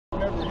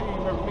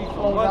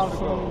close out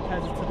soon,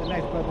 pass it to the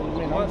next brother in a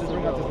minute. I'll just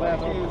bring out this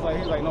last one. He was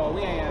like, no,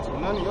 we ain't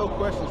answering none of your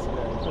questions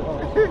today.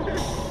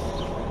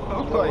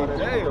 I'm like,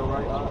 damn.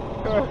 Right?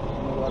 You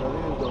know what it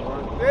is, though,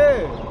 right?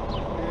 Yeah.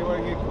 He didn't want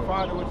to get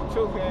confounded with the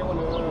truth. He ain't want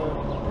to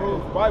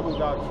prove Bible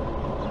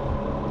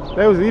doctrine.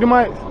 They was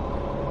Edomites?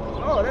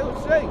 No, they were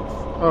saints.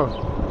 Oh.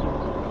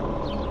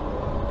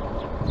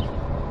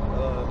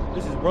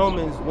 This is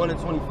Romans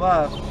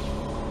 1:25.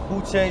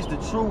 Who changed the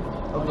truth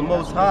of the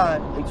Most High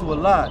into a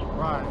lie,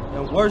 right?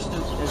 And worshipped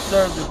and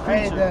served the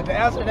creature. Hey, the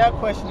answer to that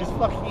question is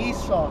fucking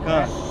Esau,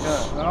 man.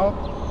 You know?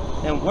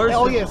 And worshipped.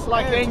 Oh yeah, it's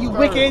like man, you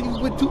wicked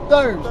with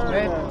 2/3,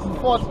 man. Some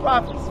false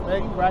prophets,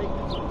 man. You right?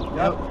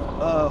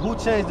 Yep. Who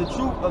changed the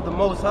truth of the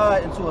Most High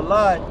into a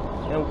lie,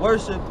 and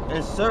worshipped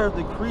and served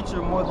the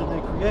creature more than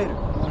the Creator,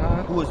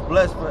 who is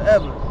blessed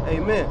forever.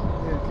 Amen.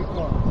 Yeah, keep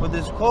going. For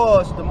this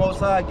cause, the Most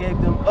High gave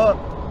them up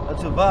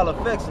unto vile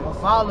affection. A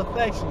vile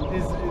affection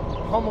is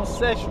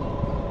homosexual.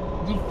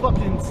 You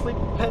fucking sleep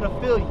with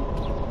pedophilia.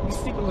 You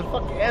sleeping with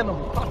fucking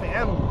animals, fucking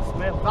animals,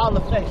 man. Vile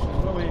affection.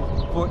 Go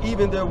ahead. For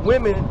even their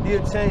women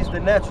did change the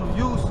natural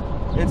use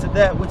into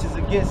that which is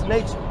against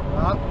nature.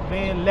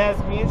 Being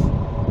lesbians,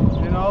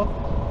 you know,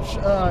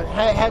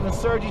 having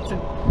surgery to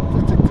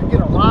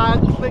get a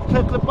rod,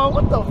 clip on.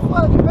 What the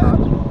fuck,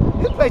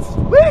 man? This place is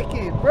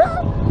wicked,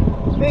 bro.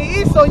 Man,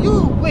 Esau,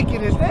 you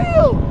wicked as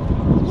hell.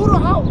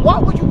 Why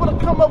would you want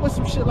to come up with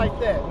some shit like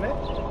that, man?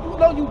 You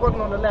know you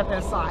working on the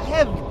left-hand side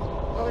heavy.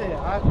 Oh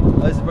yeah,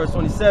 this is verse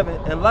 27.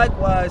 And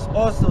likewise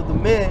also the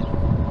men,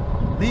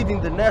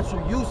 leaving the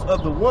natural use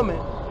of the woman.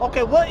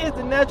 Okay, what is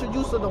the natural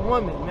use of the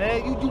woman,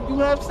 man? You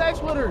have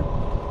sex with her,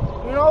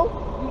 you know?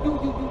 You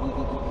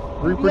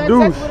reproduce. You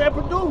have sex with her and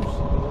produce.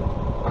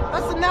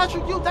 That's the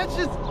natural use. That's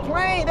just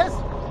plain. That's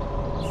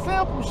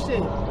simple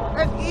shit.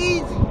 That's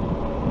easy.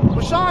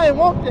 But y'all ain't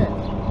want that.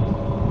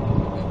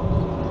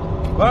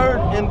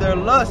 Burn in their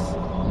lust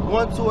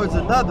one towards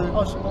another.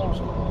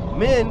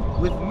 Men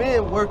with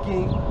men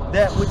working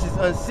that which is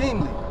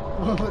unseemly.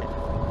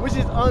 Which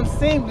is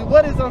unseemly.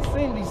 What is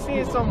unseemly?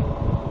 Seeing some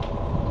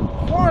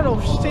porno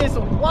shit,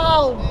 some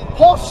wild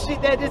horse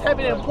shit that just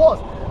happened in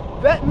Pulse.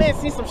 That man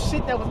seen some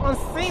shit that was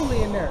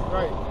unseemly in there.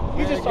 Right.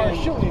 He just started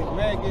shooting.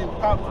 Man getting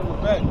popped from the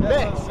back.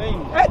 That's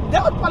unseemly.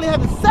 That was probably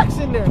having sex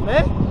in there,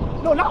 man.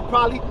 No, not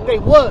probably. They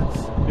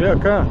was. Yeah,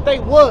 come. They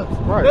was.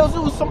 Right. There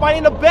was somebody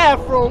in the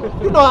bathroom.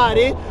 You know how it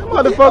is.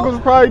 Motherfuckers was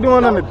probably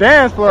doing on the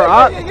dance floor.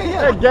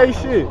 That gay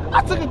shit.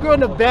 I took a girl in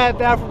the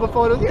bathroom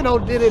before, did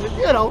it,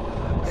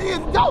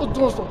 y'all was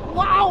doing some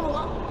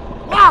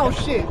wild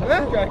shit,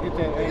 man. You gotta get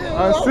that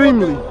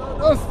unseemly.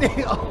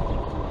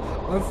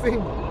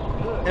 Unseemly.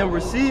 And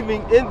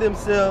receiving in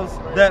themselves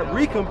that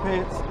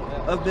recompense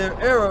of their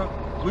error,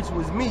 which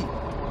was me.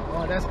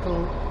 Oh, that's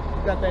cool.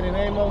 You got that in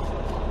Amos?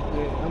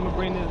 Yeah, I'm gonna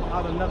bring this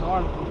out another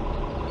article.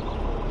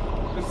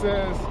 It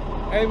says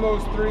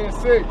Amos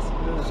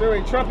 3:6. Shall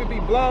a trumpet be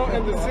blown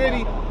in the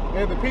city,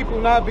 and the people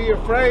not be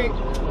afraid?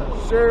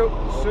 Shall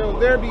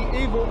there be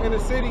evil in the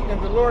city, and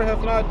the Lord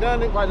hath not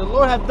done it? Right, the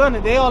Lord hath done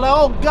it. They all like,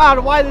 oh God,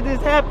 why did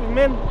this happen,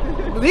 man?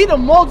 He the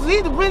Moses,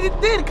 he really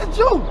did it, cause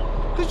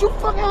you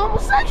fucking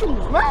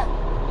homosexuals, man.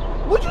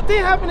 What you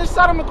think happened in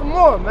Sodom and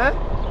Gomorrah, man?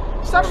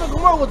 Sodom and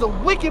Gomorrah was a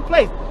wicked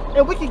place,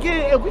 and we can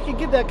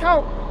get the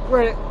account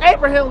where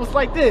Abraham was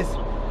like this.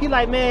 He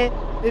like, man,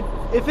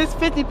 if it's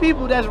 50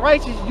 people that's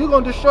righteous, you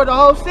gonna destroy the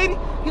whole city?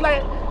 He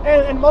like,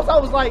 and Moses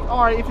was like,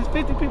 all right, if it's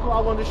 50 people,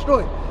 I wanna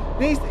destroy it.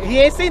 Then he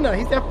ain't seen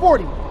nothing. He said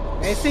 40.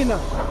 Ain't seen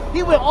nothing.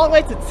 He went all the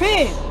way to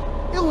 10.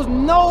 There was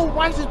no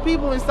righteous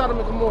people in Sodom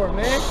and Gomorrah,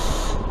 man,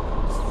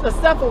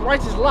 except for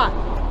righteous Lot.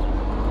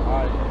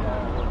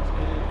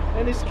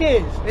 And his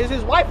kids.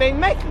 His wife ain't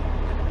making it.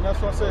 And that's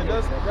what I said.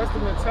 That's the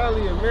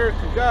mentality America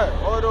got.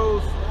 All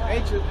those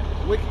ancient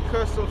wicked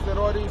customs that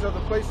all these other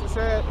places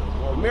had.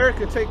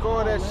 America take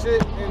all that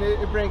shit and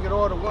it bring it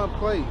all to one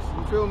place.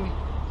 You feel me?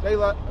 They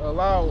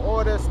allow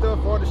all that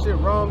stuff, all the shit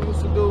Rome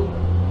used to do,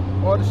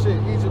 all the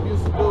shit Egypt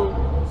used to do,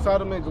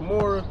 Sodom and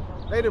Gomorrah.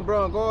 They done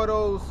brought all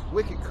those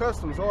wicked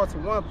customs all to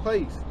one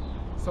place.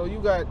 So you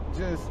got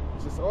just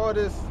all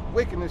this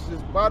wickedness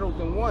just bottled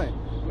in one.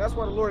 And that's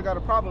why the Lord got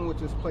a problem with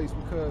this place,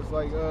 because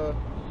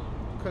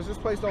because this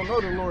place don't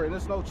know the Lord, and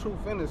there's no truth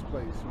in this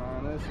place,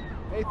 man.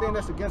 Anything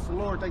that's against the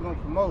Lord, they gonna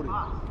promote it.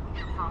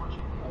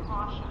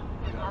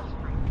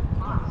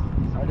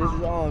 This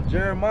is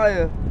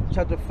Jeremiah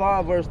chapter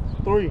 5 verse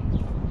 3.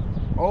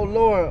 O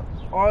Lord,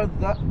 are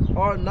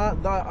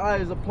not thy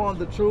eyes upon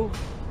the truth?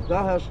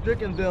 Thou hast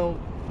stricken them,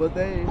 but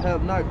they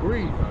have not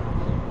grieved.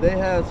 They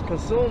have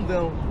consumed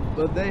them,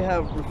 but they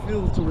have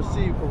refused to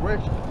receive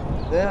correction.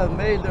 They have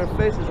made their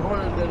faces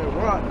harder than a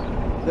rock.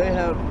 They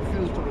have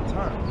refused to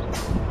return.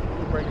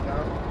 You break it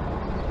down.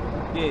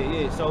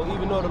 Yeah. So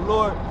even though the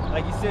Lord,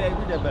 like you said,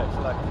 read that back.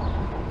 So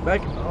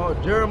back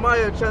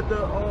Jeremiah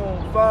chapter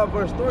 5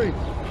 verse 3.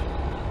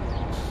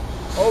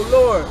 O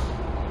Lord,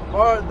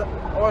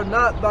 are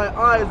not thy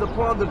eyes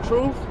upon the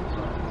truth?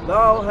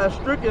 Thou hast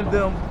stricken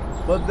them,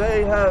 but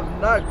they have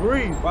not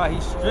grieved. Right,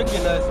 he's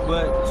stricken us,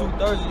 but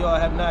 2/3 of y'all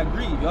have not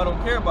grieved. Y'all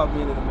don't care about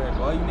being in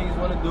America. All you niggas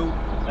want to do,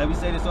 like we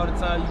say this all the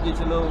time, you get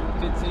your little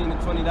 $15 to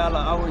 $20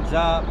 hour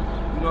job,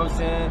 you know what I'm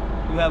saying?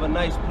 You have a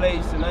nice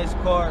place, a nice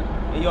car,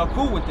 and y'all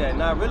cool with that,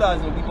 not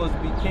realizing we're supposed to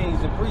be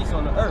kings and priests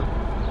on the earth.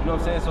 You know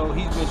what I'm saying? So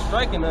he's been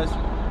striking us,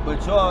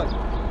 but y'all,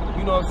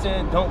 you know what I'm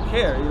saying, don't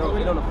care. You know,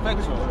 it don't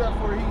affect you. He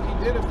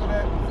did it for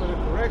the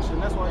correction.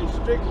 That's why he's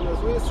striking us.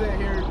 We're sitting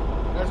here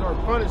as our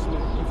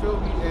punishment. You feel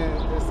me?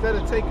 And instead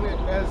of taking it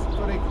as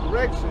for their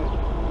correction,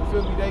 you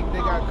feel me? They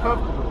got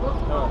comfortable.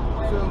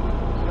 You feel me?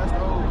 That's the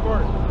whole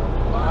part.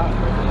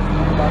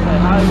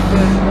 How you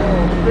been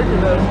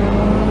stricken us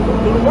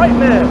through the white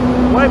man? The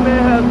white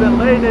man has been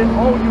laying it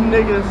on you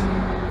niggas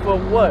for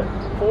what?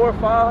 400 or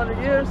 500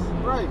 years?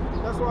 Right.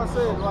 That's why I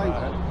said like.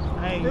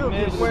 Hey,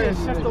 man,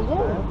 since the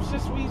womb,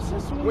 since we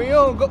when you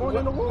don't go,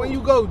 when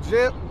you go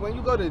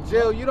to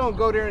jail, you don't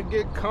go there and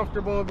get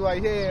comfortable and be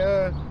like,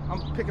 hey, I'm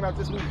picking out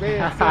this new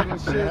band set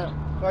and shit.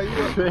 Like,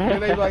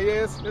 and they be like,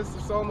 yeah,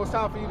 it's almost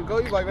time for you to go.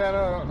 You like, man,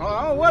 I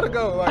don't want to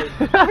go. Like,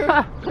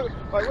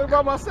 like, what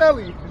about my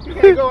celly? You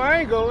can't go, I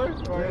ain't going.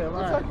 Like,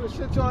 what type of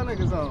shit y'all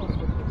niggas on?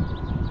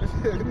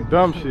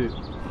 Dumb shit.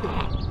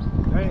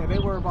 They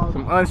worry about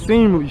some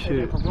unseemly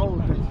shit.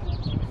 Parole.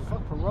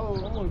 Fuck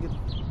parole. I'm gonna get.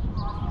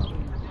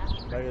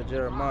 Like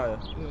Jeremiah.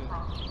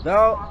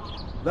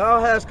 Thou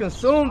hast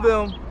consumed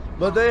them,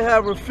 but they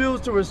have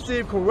refused to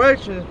receive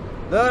correction.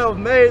 Thou have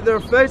made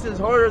their faces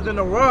harder than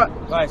a rock.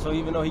 Right, so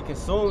even though he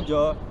consumed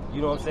y'all,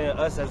 you know what I'm saying,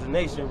 us as a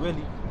nation,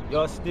 really,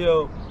 y'all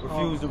still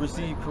refuse to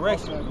receive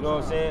correction, you know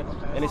what I'm saying?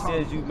 And it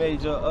says you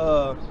made your,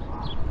 hard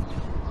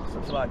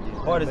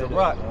as a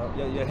rock,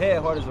 your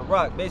head hard as a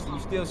rock. Basically,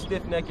 you still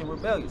stiff-necked and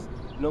rebellious.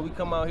 You know, we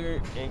come out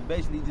here and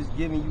basically just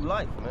giving you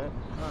life, man.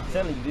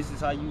 Telling you this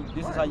is how you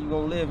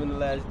gonna live in the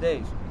last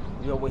days.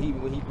 You know, when he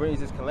brings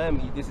this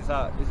calamity, this is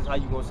how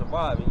you gonna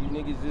survive. And you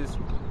niggas just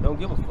don't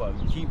give a fuck.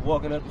 You keep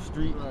walking up the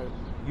street,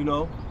 you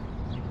know,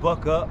 you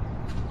buck up,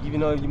 even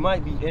though you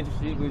might be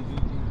interested, but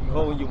you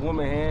holding your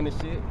woman hand and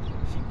shit.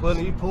 She pull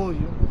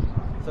you.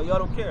 So y'all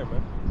don't care,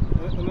 man.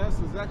 And that's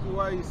exactly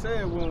why he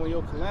said when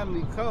your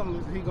calamity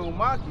comes, he gonna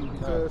mock you,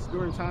 because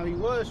during the time he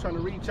was trying to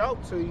reach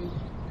out to you,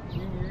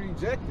 you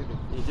rejected it.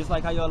 Yeah, just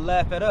like how y'all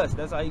laugh at us,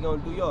 that's how he gonna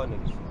do y'all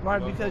niggas.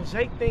 Right, because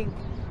Jake think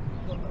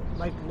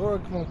like the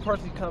Lord gonna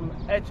personally come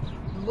at you.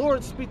 The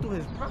Lord speak through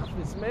his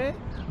prophets, man.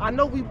 I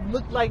know we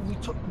look like we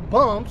took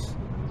bumites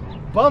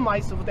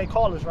is what they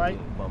call us, right?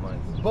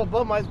 Yeah,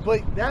 bumites,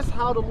 but that's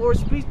how the Lord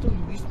speaks to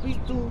you. He speaks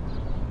through,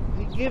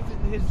 he gives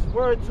his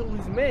word to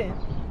his men,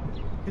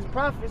 his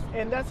prophets,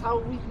 and that's how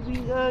we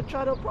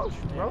try to approach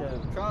you, bro.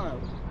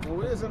 When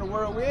we was in the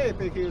world, we didn't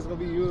think he was gonna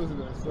be using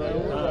us. Like, we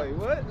were like,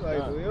 what?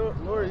 Like, the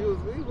Lord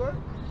used me, what?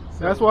 So,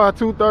 that's why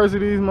 2/3 of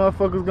these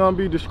motherfuckers gonna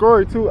be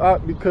destroyed too,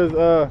 because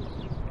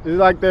it's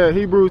like that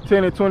Hebrews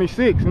 10 and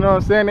 26. You know what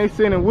I'm saying? They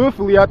sinning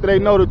willfully after they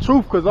know the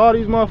truth, because all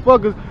these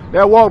motherfuckers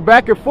that walk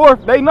back and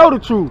forth, they know the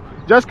truth.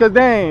 Just because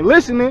they ain't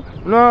listening,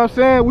 you know what I'm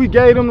saying? We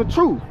gave them the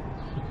truth.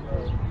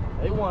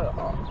 They want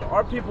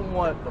our people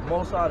want the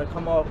Most High to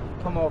come off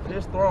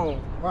his throne,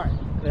 right,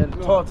 and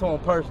talk to him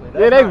personally.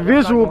 Yeah, they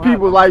visual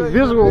people, like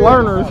visual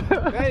learners. They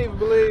didn't even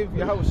believe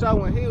Yahushua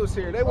when he was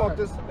here. They want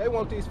this. They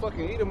want these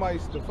fucking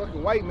Edomites, the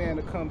fucking white man,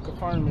 to come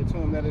confirm it to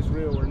him that it's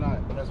real or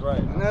not. That's right.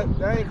 And that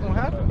ain't gonna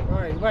happen.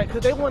 Right.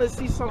 Because they want to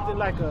see something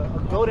like a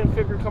golden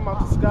figure come out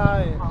the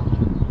sky and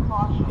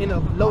in a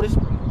lotus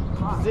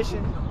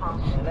position.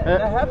 And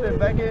that happened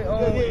back in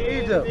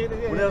Egypt.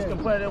 When they was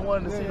complaining they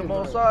wanted to see the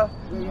Most High.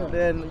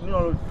 Then, you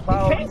know,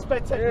 he can't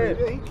spectacular.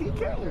 He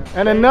can't.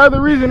 And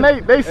another reason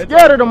they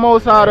scared of the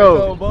Most High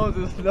though.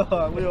 Moses, no,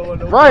 we don't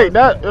want no right,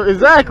 that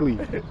exactly.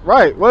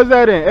 Right. What's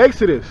that in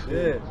Exodus?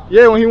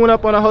 Yeah, when he went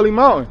up on the holy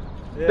mountain.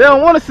 Yeah. They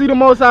don't want to see the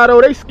Most High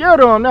though. They scared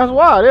of him. That's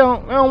why they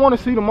don't want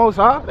to see the Most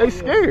High. They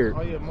scared.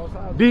 Most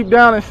High. Deep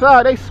down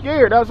inside, they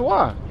scared. That's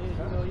why. He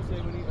said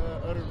when he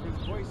uttered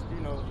his voice,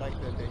 you know, like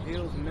the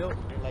hills melt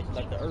and like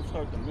the earth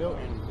starts to melt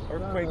and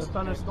earthquakes,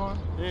 thunderstorm.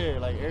 Yeah,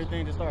 like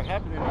everything just start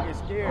happening. They get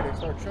scared. They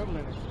start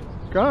trembling and shit.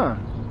 Gone.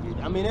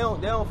 I mean, they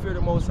don't fear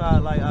the Most High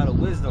like out of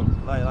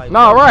wisdom, like.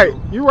 No, right.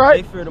 You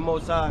right. They fear the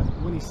Most High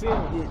when he see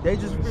him. Yeah, they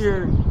just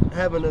fear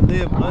having to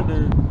live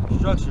under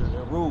structure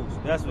and rules.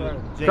 That's what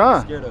Jake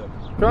is scared of.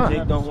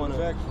 Jake don't want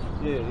to.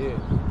 Yeah.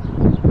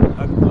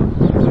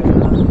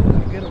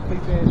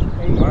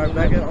 Alright,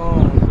 back in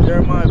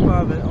Jeremiah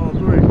 5 and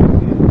 3.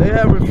 They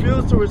have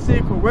refused to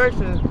receive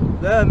correction.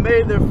 They have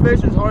made their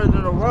faces harder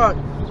than a rock.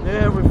 They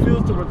have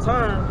refused to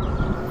return.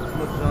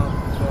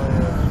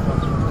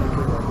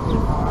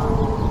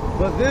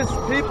 But this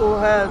people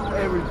has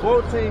a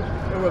revolting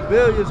and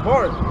rebellious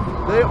heart.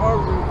 They are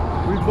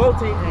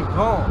revolting and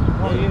gone.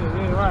 Oh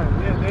yeah, right.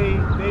 Yeah, they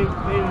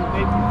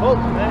revolt,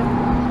 man.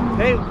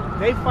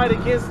 They fight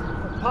against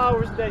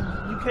powers that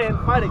you can't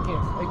fight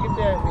against. They get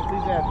that in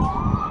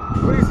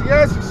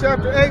Ecclesiastes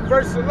chapter 8,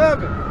 verse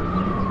 11.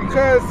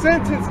 Because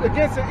sentence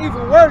against an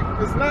evil work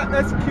is not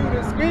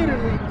executed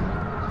speedily,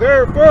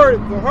 therefore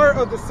the heart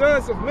of the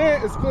sons of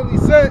men is fully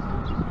set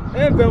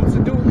in them to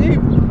do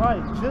evil. Right.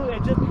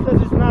 And just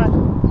because it's not,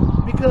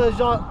 because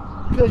y'all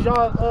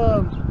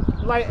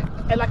like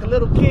a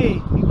little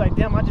kid, you like,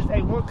 damn, I just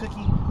ate one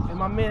cookie and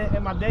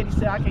my daddy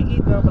said I can't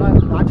eat none, but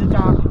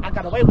I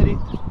got away with it,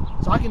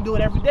 so I can do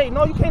it every day.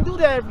 No, you can't do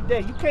that every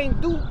day. You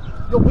can't do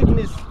your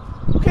wickedness.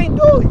 You can't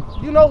do it.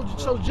 You know,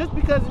 so just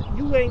because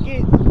you ain't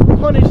get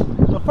punished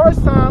the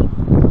first time,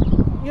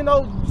 you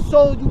know,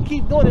 so you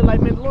keep doing it.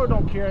 Like, man, the Lord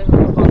don't care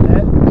about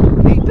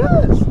that. He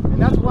does,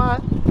 and that's why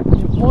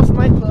in Pulse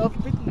nightclub,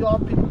 50 y'all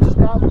people just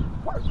got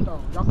worked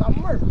on. Y'all got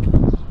murked.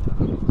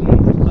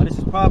 This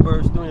is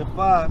Proverbs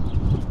 3:5.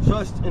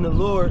 Trust in the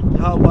Lord,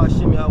 Yahweh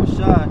Hashem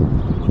Yahushai,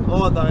 with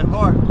all thine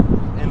heart,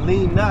 and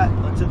lean not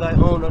unto thy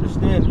own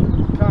understanding.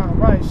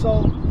 Right.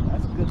 So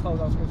that's a good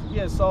closeout scripture.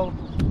 Yeah. So,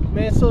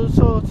 man. So,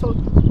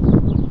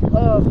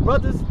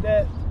 brothers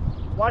that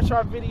watch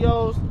our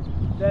videos,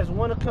 that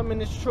want to come in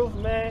this truth,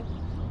 man,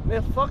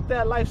 fuck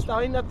that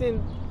lifestyle. Ain't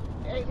nothing.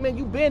 Hey, man,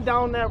 you been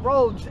down that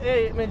road.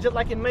 Hey, man, just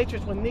like in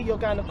Matrix when Neo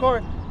got in the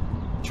car.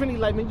 Trinity,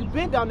 like, man, you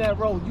been down that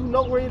road. You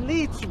know where it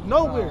leads to.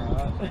 Nowhere.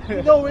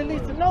 You know where it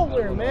leads to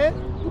nowhere, man.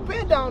 You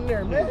been down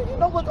there, man. You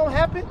know what's gonna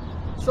happen.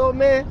 So,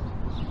 man,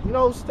 you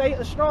know, stay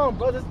strong,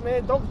 brothers,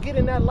 man. Don't get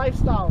in that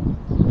lifestyle.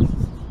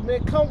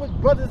 Man, come with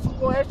brothers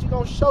who are actually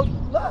gonna show you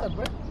love,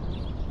 man.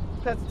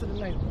 Pass it to the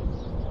next one.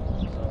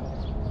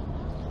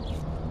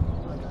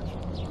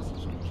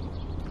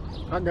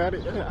 I got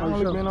it. I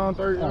only been on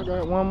 30. I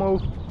got one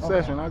more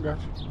session. I got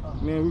you.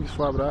 Then we can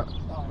swap it out.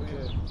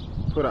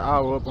 Put an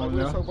hour up on like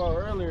there. we talked about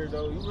earlier,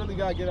 though, you really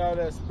gotta get out of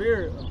that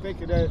spirit of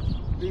thinking that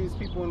these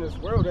people in this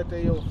world, that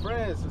they your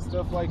friends and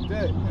stuff like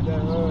that, and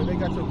that they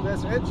got your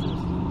best interest.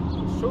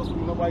 Because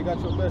truthfully, nobody got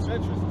your best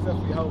interest except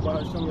for Yahweh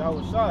Hashem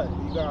Yahushai.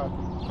 You got a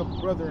couple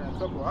brother and a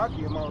couple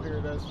Hakim out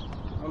here that's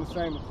on the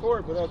same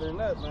accord, but other than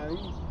that, man,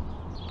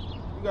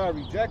 you gotta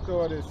reject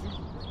all this. You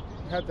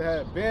have to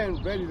have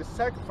been ready to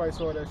sacrifice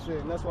all that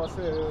shit, and that's why I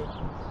said,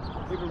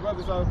 even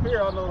brothers out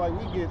here, I know, like,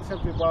 we get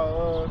tempted by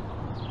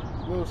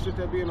little shit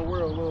that be in the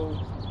world, little,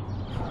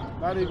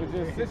 not even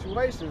just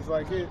situations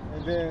like it,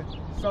 and then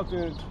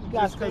something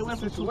just because of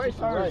the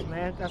situation, right?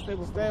 Man, stay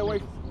away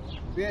from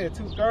 2/3. Stay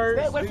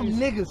away from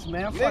niggas,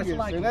 man. Niggas,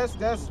 like and that's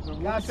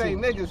when you say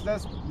niggas,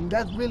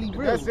 that's really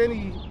real. That's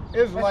any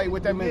Israelite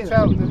with that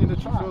mentality in the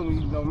tribe. Feel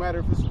me? No matter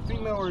if it's a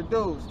female or a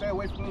dude, stay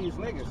away from these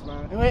niggas,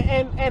 man.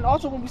 And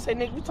also when we say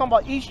niggas, we talking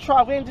about each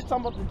tribe. We ain't just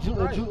talking about the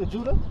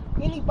Judah.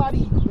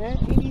 Anybody, man.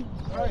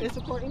 It's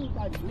support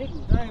anybody,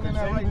 niggas. That ain't in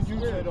that right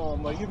use that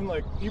even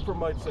like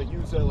Ephraimites that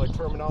use that like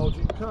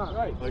terminology.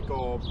 Right. Like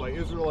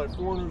Israelite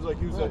foreigners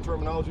like use that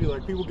terminology.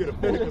 Like people get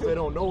offended because they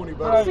don't know any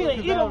better. I see an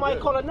Edomite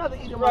call another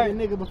Edomite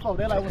nigga before.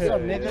 They're like, what's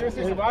up, nigga? There's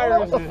this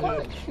virus.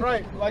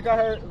 Right. Like I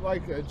heard,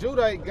 like a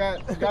Judite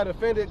got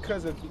offended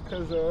because a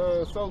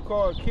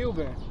so-called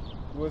Cuban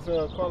was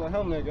calling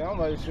him nigga. I'm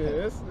like,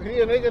 shit, he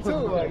a nigga too.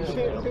 Like,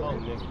 shit.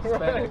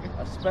 Right.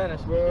 A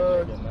Spanish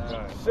nigga,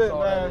 man. Shit,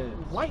 man.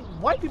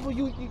 White people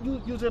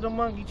use it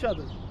among each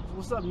other.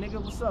 What's up, nigga?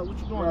 What's up? What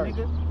you doing,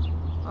 nigga?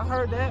 I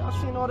heard that. I've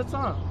seen it all the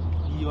time.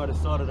 You are the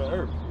salt of the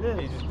earth. Yeah.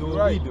 They just do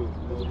what we do.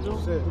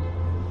 Shit.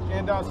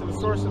 Getting down to the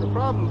source of the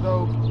problem,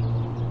 though,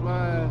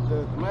 man,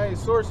 the main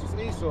source is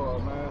Esau,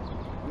 man.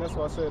 And that's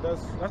why I said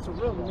that's a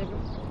real nigga.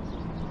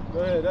 Go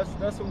ahead.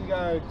 That's what we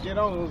gotta get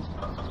on,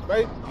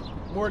 right?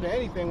 More than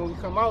anything when we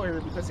come out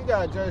here, because he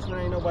got a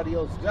judgment ain't nobody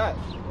else got.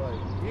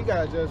 Like, he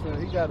got a judgment.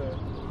 He got a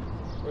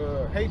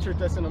hatred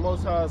that's in the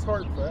Most High's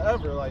heart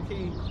forever. Like,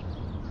 you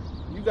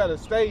gotta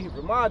stay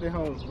reminding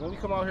him. When we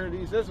come out here,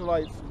 these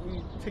Israelites,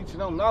 we teaching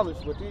them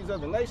knowledge, but these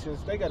other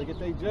nations, they gotta get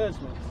their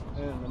judgments.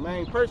 And the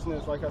main person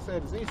is, like I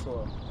said, is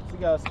Esau. He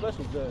got a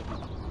special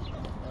judgment.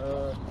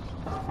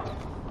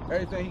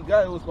 Everything he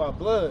got, it was by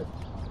blood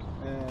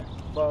and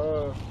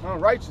by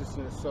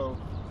unrighteousness. So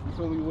you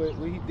feel me? What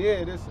he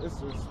did, it's a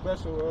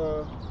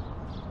special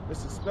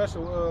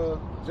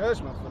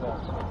judgment for that.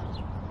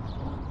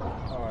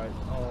 All right.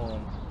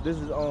 This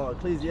is on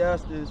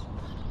Ecclesiastes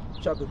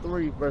chapter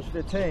 3, verse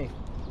 15.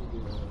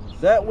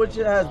 That which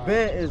it has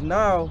been is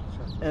now,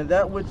 and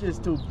that which is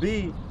to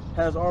be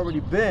has already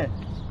been,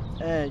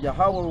 and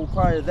Yahweh will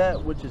require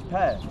that which is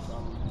past.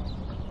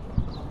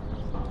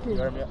 You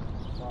heard me?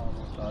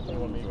 I think you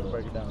want me to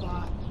break it down.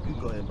 You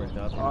go ahead and break it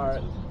down. All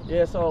right.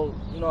 Yeah, so,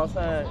 you know what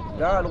I'm saying?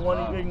 God, the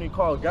one you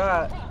call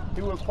God,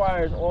 he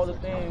requires all the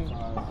things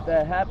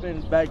that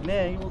happened back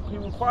then. He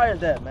requires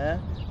that, man.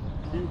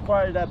 He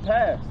requires that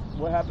past.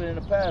 What happened in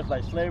the past,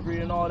 like slavery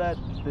and all that.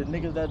 The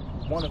niggas that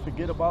want to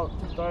forget about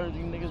 2/3,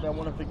 you niggas that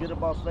want to forget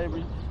about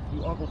slavery,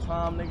 you Uncle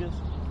Tom niggas,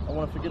 I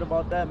want to forget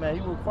about that, man.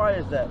 He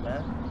requires that,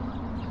 man.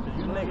 Because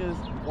you niggas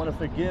want to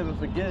forgive and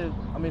forget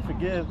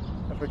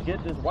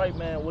this white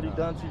man, what he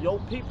done to your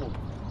people.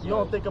 You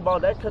don't think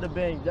about that could have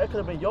been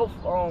your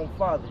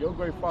father, your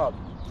great father.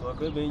 So it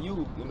could have been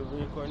you in the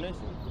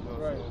reincarnation. You know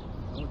right.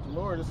 With the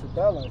Lord, it's a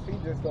balance. He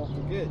just don't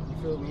forget. You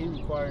feel me? He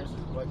requires,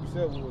 like you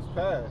said, what was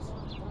past.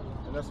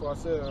 And that's why I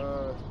said,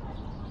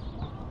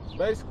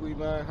 basically,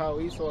 man, how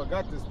Esau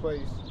got this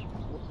place.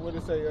 What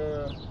did it say?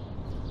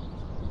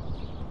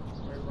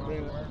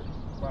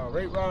 about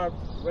rape,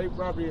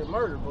 robbery, and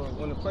murder. But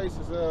when the place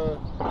is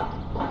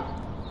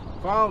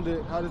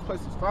founded, how this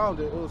place is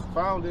founded, it was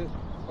founded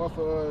off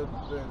of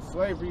the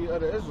slavery of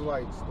the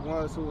Israelites, the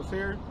ones who was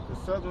here,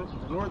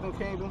 the northern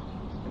kingdom,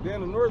 and then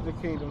the northern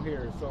kingdom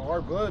here. So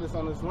our blood is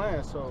on this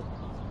land. So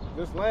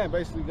this land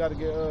basically got to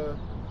get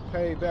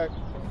paid back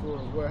for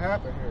what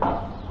happened here.